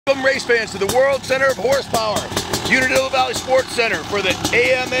Welcome, race fans, to the World Center of Horsepower, Unadilla Valley Sports Center for the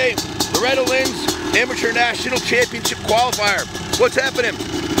AMA Loretta'S Amateur National Championship Qualifier. What's happening?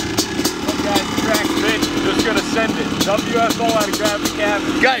 Well, guys, the track's fixed. We're just gonna send it. WFO out of Gravity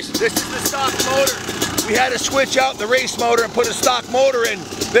Cabin. Guys, this is the stock motor. We had to switch out the race motor and put a stock motor in.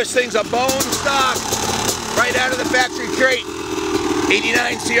 This thing's a bone stock, right out of the factory crate.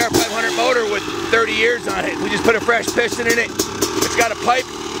 89 CR500 motor with 30 years on it. We just put a fresh piston in it. It's got a pipe,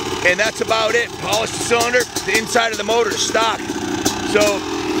 and that's about it. Polished the cylinder. The inside of the motor is stock. So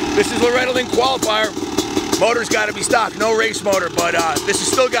this is Loretta'S Qualifier. Motor's got to be stock, no race motor, but this has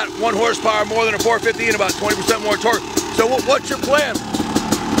still got 1 horsepower more than a 450 and about 20% more torque. So what's your plan?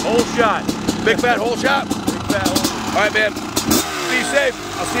 Whole shot. Big fat whole shot? Big fat hole. All right, man. Be safe.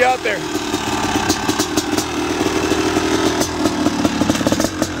 I'll see you out there.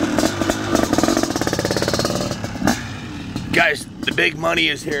 Guys, the big money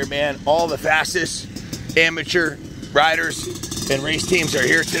is here, man. All the fastest amateur riders and race teams are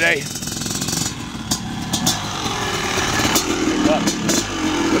here today.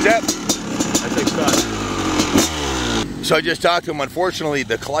 What's that? I think so. So I just talked to him. Unfortunately,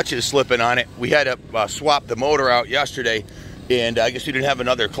 the clutch is slipping on it. We had to swap the motor out yesterday, and I guess we didn't have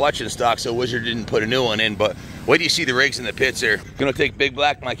another clutch in stock, so Wizard didn't put a new one in. But wait till you see the rigs in the pits there. Gonna take Big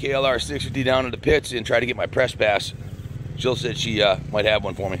Black, my KLR 650 down to the pits and try to get my press pass. Jill said she might have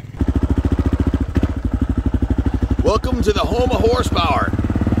one for me. Welcome to the home of horsepower,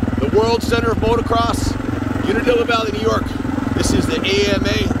 the World Center of Motocross, Unadilla Valley, New York. This is the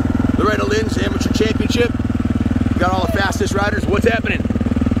AMA Loretta'S Amateur Championship. Got all the fastest riders. What's happening?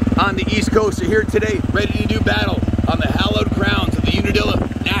 On the East Coast, are here today, ready to do battle on the hallowed grounds of the Unadilla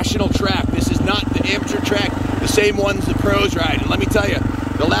National Track. This is not the amateur track, the same ones the pros ride. And let me tell you,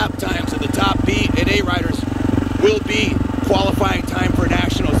 the lap times of the top B and A riders will be qualifying time for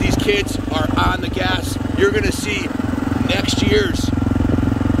nationals. These kids are on the gas. You're gonna see next year's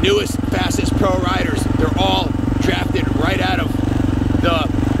newest, fastest pro riders. They're all drafted right out of the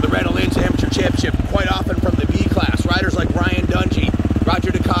Loretta'S Amateur Championship, quite often from the B class. Riders like Ryan Dungey,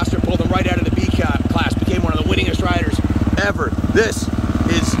 Roger DeCoster pulled them right out of the B class, became one of the winningest riders ever. This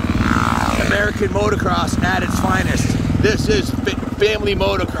is American motocross at its finest. This is family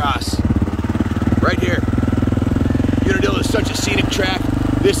motocross right here. Unadilla is such a scenic track.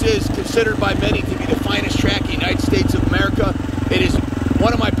 This is considered by many to be the finest track in the United States of America. It is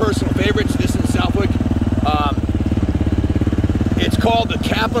one of my personal favorites. This in Southwick. It's called the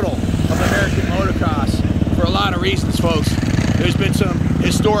capital of American motocross for a lot of reasons, folks. There's been some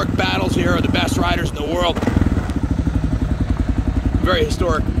historic battles here of the best riders in the world. Very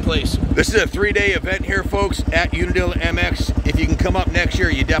historic place. This is a 3-day event here, folks, at Unadilla MX. If you can come up next year,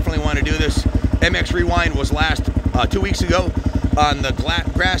 you definitely want to do this. MX Rewind was last 2 weeks ago on the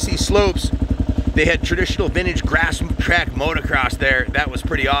grassy slopes. They had traditional vintage grass track motocross there. That was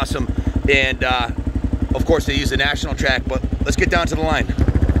pretty awesome. And of course they use the national track, but let's get down to the line.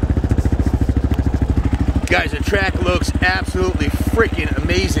 Guys, the track looks absolutely freaking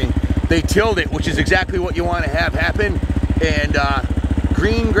amazing. They tilled it, which is exactly what you want to have happen. And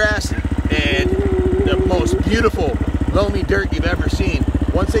green grass and the most beautiful loamy dirt you've ever seen.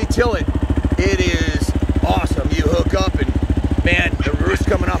 Once they till it, it is awesome. You hook up and man, the roof's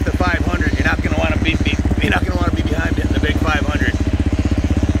coming off the 500. You're not gonna want to be behind it in the big 500.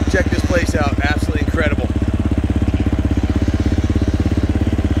 Check this place out, absolutely incredible.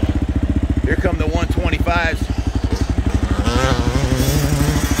 Here come the 125s.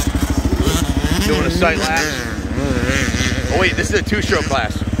 Doing a sight lapse. Oh wait, this is a 2-stroke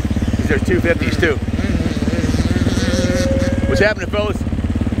class. These are 250s too. What's happening, fellas?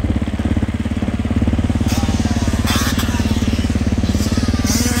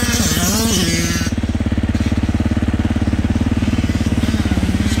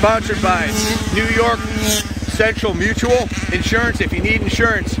 Sponsored by New York Central Mutual Insurance. If you need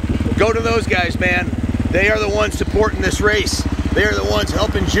insurance, go to those guys, man. They are the ones supporting this race. They are the ones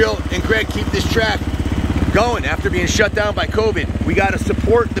helping Jill and Greg keep this track going after being shut down by COVID. We got to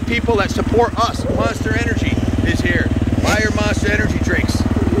support the people that support us. Monster Energy is here. Buy your Monster Energy drinks.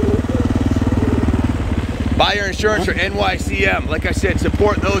 Buy your insurance for NYCM. Like I said,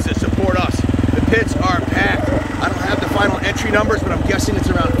 support those that support us. The pits are packed. I don't have the final entry numbers, but I'm guessing it's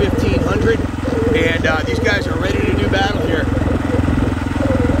around 1,500. And these guys are ready to do battle here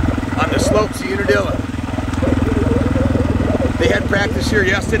on the slopes of Unadilla. They had practice here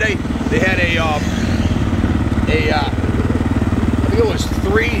yesterday. They had I think it was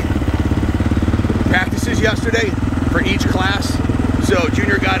 3 practices yesterday for each class. So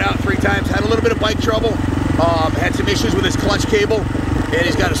Junior got out 3 times, had a little bit of bike trouble, had some issues with his clutch cable, and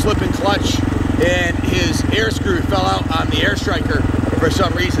he's got a slipping clutch, and his air screw fell out on the air striker for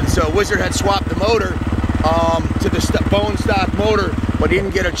some reason. So Wizard had swapped the motor to the bone stock motor, but he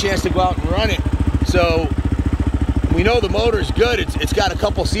didn't get a chance to go out and run it. So we know the motor's good. It's got a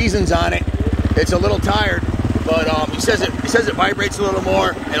couple seasons on it. It's a little tired, but he says it vibrates a little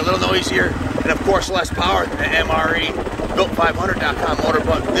more and a little noisier, and of course less power than the MRE Built500.com motor.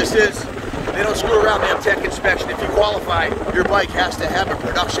 But this is, they don't screw around. They have tech inspection. If you qualify, your bike has to have a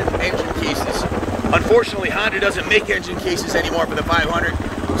production engine cases. Unfortunately, Honda doesn't make engine cases anymore for the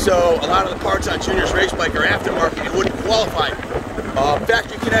 500, so a lot of the parts on Junior's race bike are aftermarket and wouldn't qualify.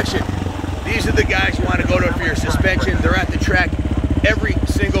 Factory connection. These are the guys you want to go to for your suspension. They're at the track every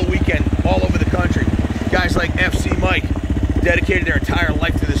single weekend, all over the country. Guys like FC Mike dedicated their entire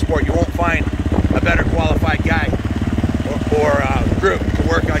life to the sport. You won't find a better qualified guy or group to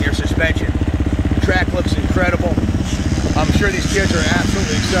work on your suspension. The track looks incredible. I'm sure these kids are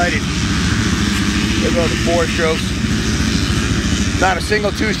absolutely excited. Look at the 4 strokes. Not a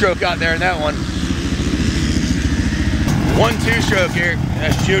single 2-stroke out there in that one. 1 2-stroke here.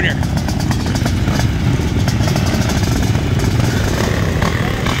 That's Junior.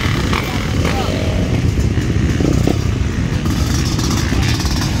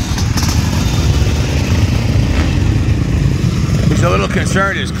 He's a little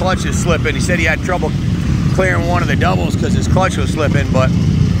concerned his clutch is slipping. He said he had trouble clearing one of the doubles because his clutch was slipping, but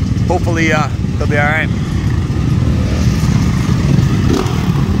hopefully he'll be all right.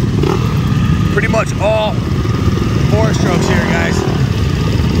 Pretty much all 4 strokes here, guys.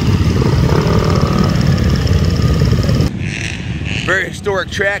 Very historic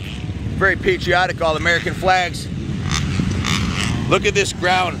track, very patriotic, all American flags. Look at this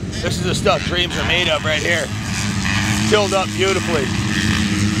ground. This is the stuff dreams are made of right here. Filled up beautifully.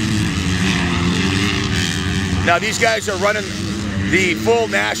 Now these guys are running the full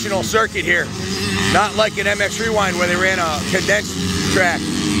national circuit here, not like an MX Rewind where they ran a condensed track.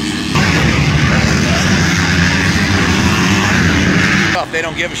 They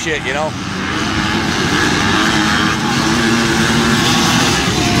don't give a shit, you know.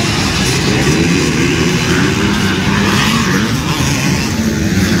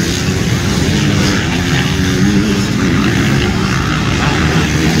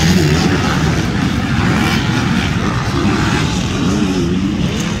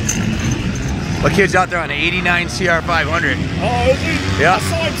 My kid's out there on the 89 CR500. Oh, is he? Yeah. I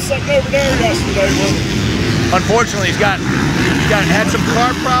saw him sitting over there yesterday with him. Unfortunately, he's had some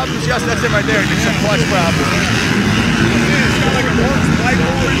car problems. Yes, that's him right there. Just some clutch problems.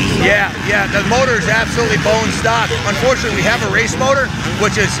 Yeah, the motor is absolutely bone stock. Unfortunately, we have a race motor,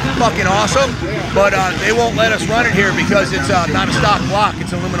 which is fucking awesome, but they won't let us run it here because it's not a stock block.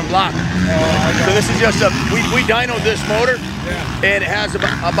 It's an aluminum block. So this is just we dynoed this motor, and it has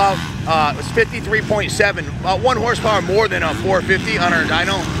about it's 53.7, about 1 horsepower more than a 450 on our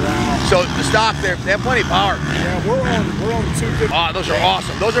dyno. So the stock, they have plenty of power. Yeah, we're on 250. Oh, those are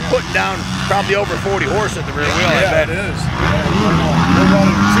awesome. Those are putting down probably over 40 horse at the rear wheel, I bet. It is. Yeah, we're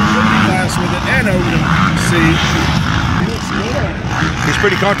running 250 class with an N-over C. He's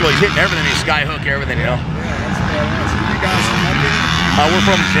pretty comfortable. He's hitting everything. He's skyhook, everything, you know. Yeah, that's badass. You guys from Unadilla? We're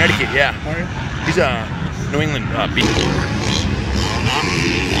from Connecticut, yeah. Are you? He's a New England beat.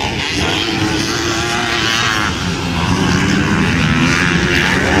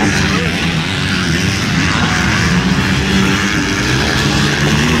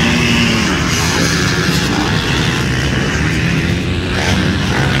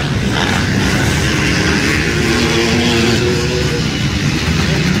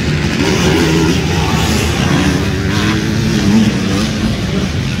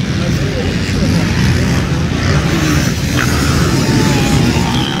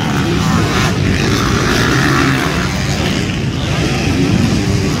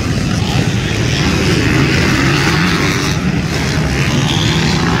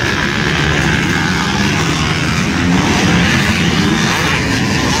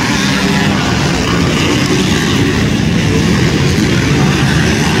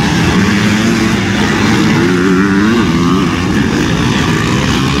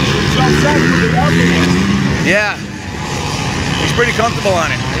 Yeah, he's pretty comfortable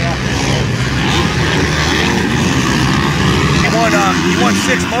on it. He won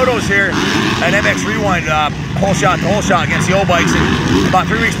 6 motos here at MX Rewind, whole shot to whole shot against the old bikes. And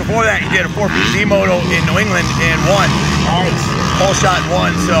about 3 weeks before that, he did a 450 moto in New England and won. Nice. Whole shot and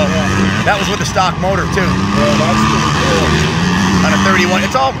won. So that was with the stock motor too. Yeah, that's pretty cool. On a 31,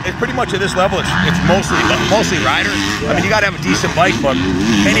 it's pretty much at this level. It's mostly rider. I mean, you got to have a decent bike, but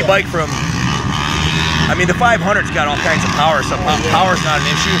any bike from I mean, the 500's got all kinds of power, so power's not an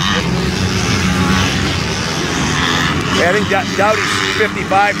issue. Yeah, I think Dowdy's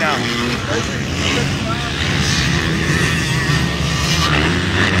 55 now.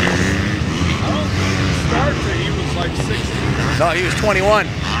 He was like 16. No, he was 21.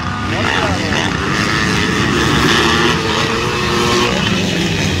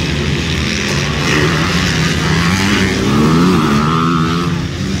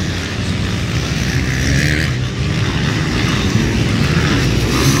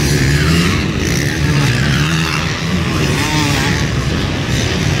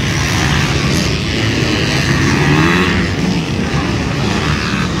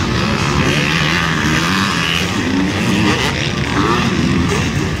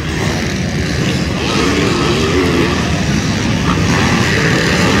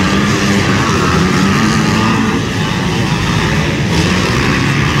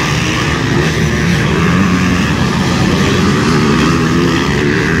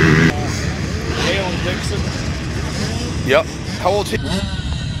 Yep. How old's he? Pits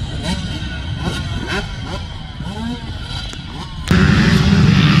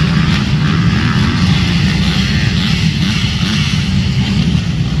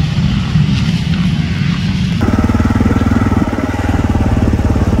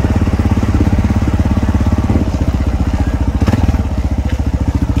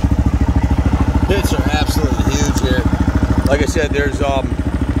are absolutely huge here. Like I said, there's about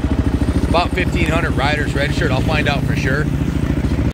 1,500 riders registered. I'll find out for sure.